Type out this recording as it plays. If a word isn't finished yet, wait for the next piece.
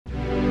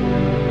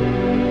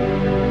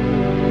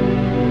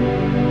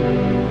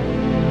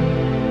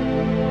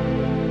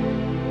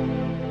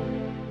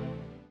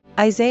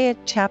Isaiah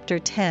chapter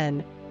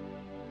 10.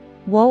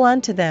 Woe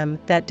unto them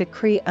that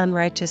decree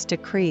unrighteous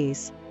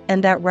decrees,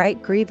 and that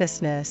write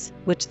grievousness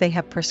which they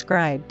have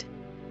prescribed.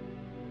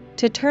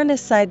 To turn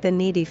aside the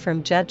needy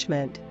from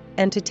judgment,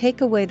 and to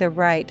take away the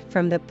right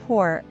from the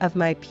poor of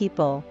my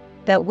people,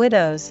 that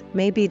widows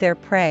may be their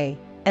prey,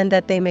 and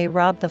that they may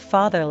rob the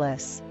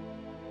fatherless.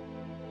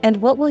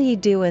 And what will ye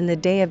do in the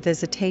day of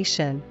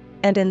visitation,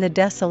 and in the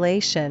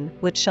desolation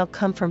which shall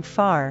come from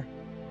far?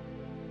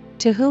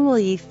 To whom will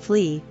ye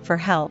flee for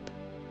help?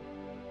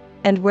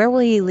 And where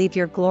will ye leave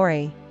your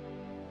glory?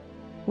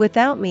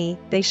 Without me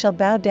they shall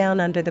bow down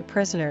under the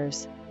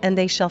prisoners, and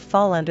they shall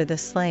fall under the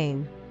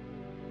slain.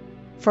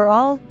 For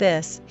all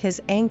this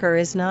his anger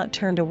is not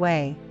turned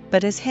away,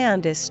 but his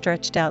hand is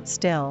stretched out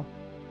still.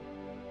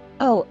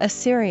 O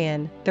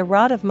Assyrian, the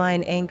rod of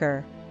mine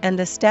anger, and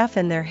the staff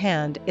in their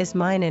hand is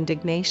mine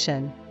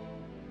indignation.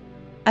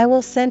 I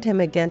will send him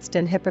against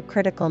an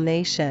hypocritical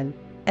nation,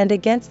 and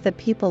against the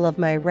people of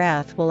my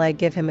wrath will I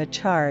give him a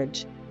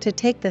charge, to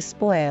take the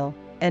spoil,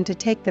 and to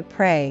take the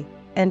prey,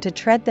 and to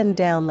tread them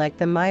down like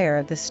the mire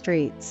of the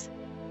streets.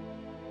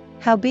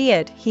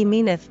 Howbeit he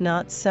meaneth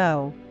not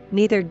so,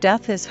 neither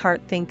doth his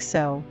heart think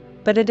so,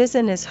 but it is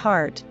in his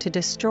heart to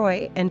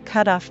destroy and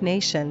cut off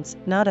nations,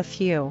 not a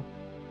few.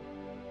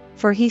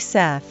 For he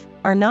saith,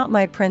 Are not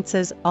my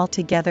princes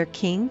altogether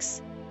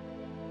kings?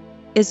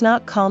 Is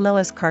not Calno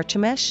as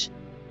Carchemish?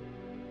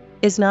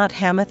 Is not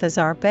Hamath as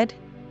Arpad?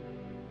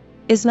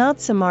 Is not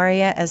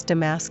Samaria as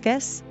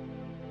Damascus?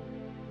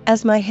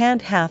 As my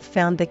hand hath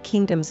found the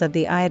kingdoms of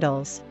the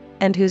idols,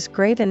 and whose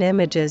graven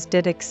images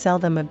did excel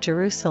them of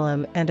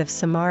Jerusalem and of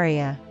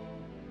Samaria.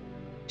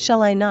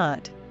 Shall I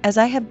not, as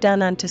I have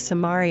done unto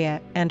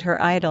Samaria and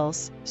her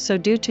idols, so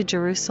do to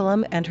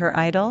Jerusalem and her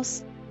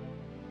idols?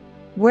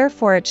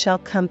 Wherefore it shall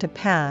come to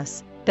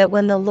pass, that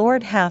when the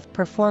Lord hath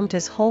performed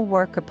his whole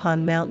work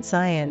upon Mount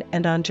Zion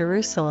and on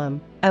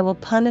Jerusalem, I will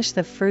punish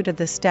the fruit of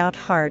the stout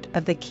heart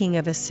of the king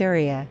of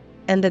Assyria,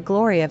 and the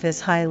glory of his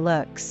high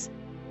looks.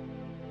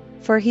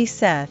 For he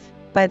saith,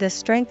 By the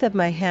strength of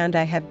my hand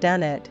I have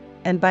done it,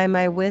 and by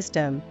my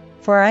wisdom,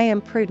 for I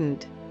am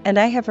prudent, and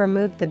I have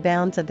removed the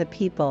bounds of the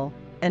people,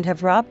 and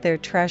have robbed their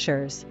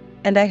treasures,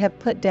 and I have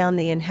put down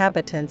the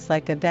inhabitants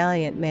like a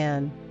valiant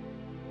man.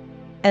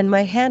 And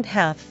my hand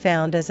hath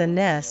found as a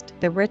nest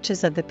the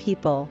riches of the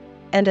people,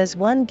 and as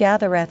one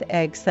gathereth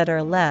eggs that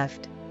are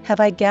left,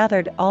 have I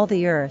gathered all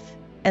the earth,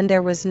 and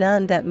there was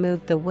none that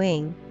moved the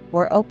wing,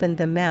 or opened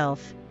the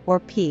mouth, or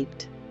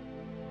peeped.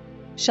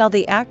 Shall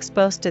the axe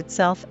boast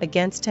itself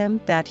against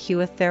him that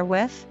heweth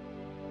therewith?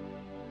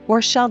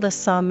 Or shall the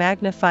saw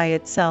magnify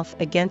itself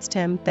against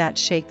him that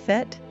shaketh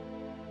it?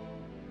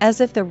 As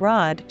if the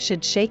rod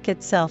should shake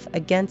itself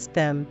against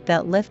them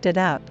that lift it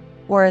up,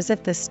 or as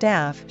if the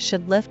staff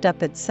should lift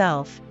up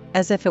itself,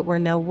 as if it were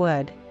no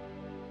wood.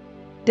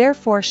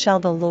 Therefore shall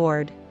the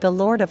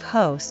Lord of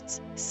hosts,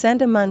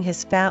 send among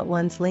his fat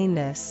ones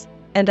leanness,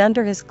 and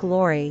under his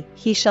glory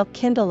he shall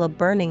kindle a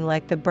burning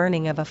like the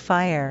burning of a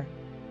fire.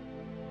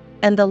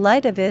 And the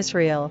light of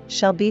Israel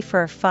shall be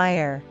for a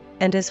fire,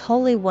 and his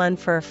Holy One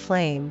for a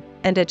flame,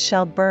 and it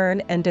shall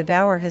burn and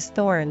devour his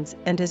thorns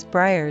and his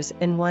briars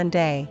in one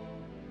day.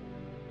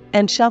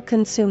 And shall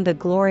consume the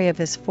glory of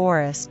his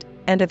forest,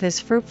 and of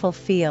his fruitful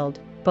field,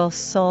 both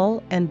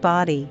soul and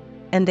body,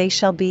 and they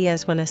shall be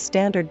as when a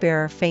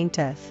standard-bearer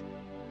fainteth.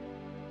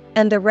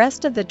 And the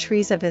rest of the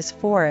trees of his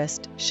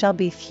forest shall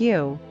be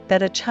few,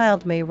 that a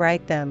child may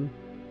write them.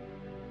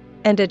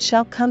 And it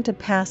shall come to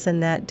pass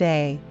in that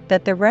day,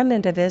 that the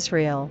remnant of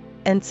Israel,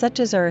 and such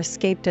as are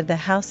escaped of the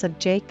house of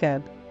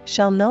Jacob,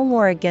 shall no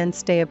more again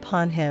stay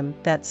upon him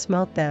that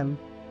smote them,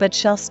 but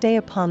shall stay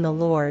upon the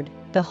Lord,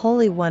 the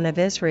Holy One of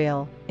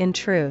Israel, in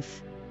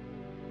truth.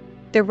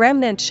 The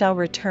remnant shall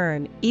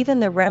return,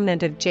 even the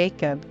remnant of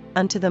Jacob,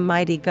 unto the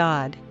mighty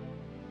God.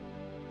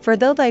 For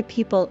though thy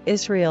people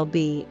Israel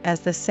be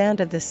as the sand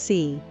of the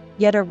sea,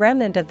 yet a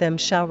remnant of them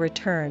shall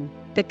return,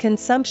 the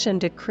consumption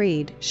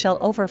decreed shall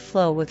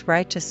overflow with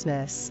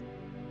righteousness.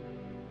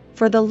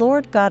 For the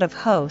Lord God of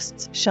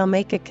hosts shall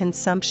make a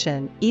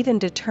consumption, even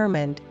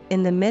determined,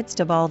 in the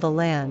midst of all the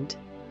land.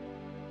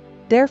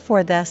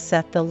 Therefore thus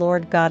saith the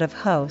Lord God of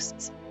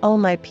hosts, O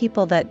my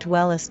people that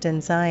dwellest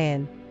in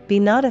Zion, be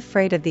not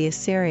afraid of the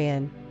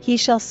Assyrian, he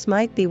shall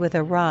smite thee with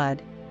a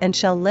rod, and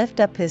shall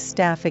lift up his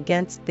staff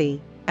against thee,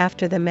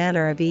 after the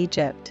manner of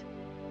Egypt.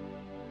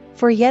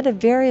 For yet a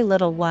very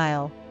little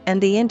while, and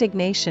the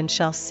indignation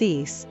shall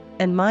cease,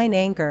 and mine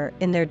anger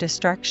in their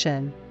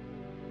destruction.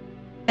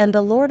 And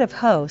the Lord of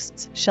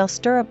hosts shall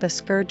stir up a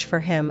scourge for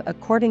him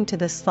according to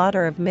the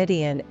slaughter of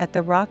Midian at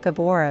the rock of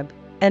Oreb,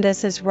 and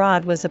as his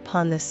rod was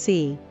upon the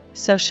sea,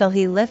 so shall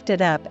he lift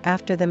it up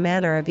after the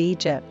manner of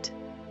Egypt.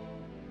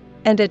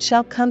 And it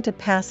shall come to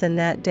pass in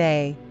that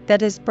day,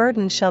 that his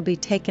burden shall be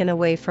taken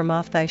away from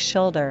off thy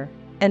shoulder,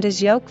 and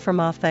his yoke from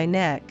off thy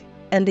neck,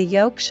 and the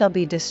yoke shall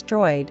be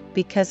destroyed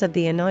because of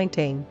the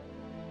anointing.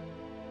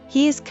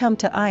 He is come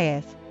to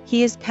Iath,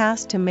 he is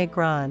passed to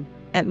Migron,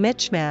 at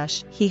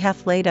Michmash he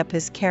hath laid up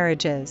his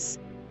carriages.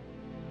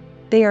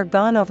 They are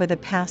gone over the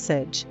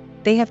passage,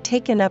 They have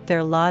taken up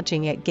their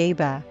lodging at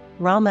Geba.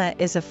 Ramah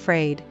is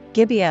afraid,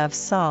 Gibeah of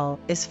Saul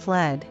is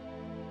fled.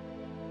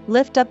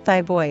 Lift up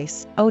thy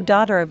voice, O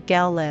daughter of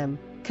Gallim,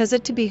 cause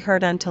it to be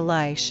heard unto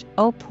Laish,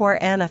 O poor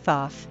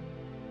Anathoth.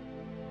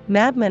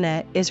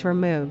 Madmenah is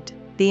removed,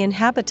 the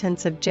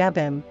inhabitants of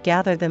Jebim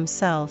gather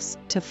themselves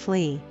to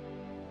flee.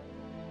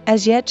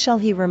 As yet shall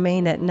he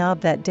remain at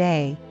Nob that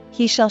day,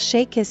 he shall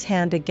shake his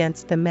hand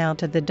against the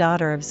mount of the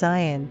daughter of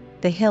Zion,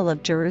 the hill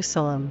of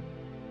Jerusalem.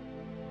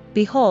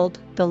 Behold,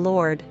 the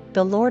Lord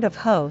of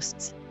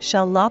hosts,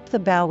 shall lop the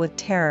bough with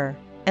terror,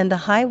 and the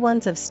high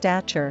ones of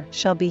stature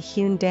shall be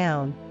hewn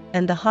down,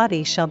 and the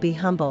haughty shall be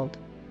humbled.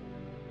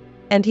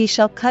 And he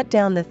shall cut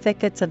down the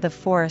thickets of the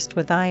forest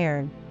with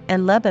iron,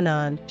 and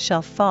Lebanon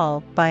shall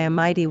fall by a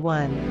mighty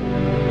one.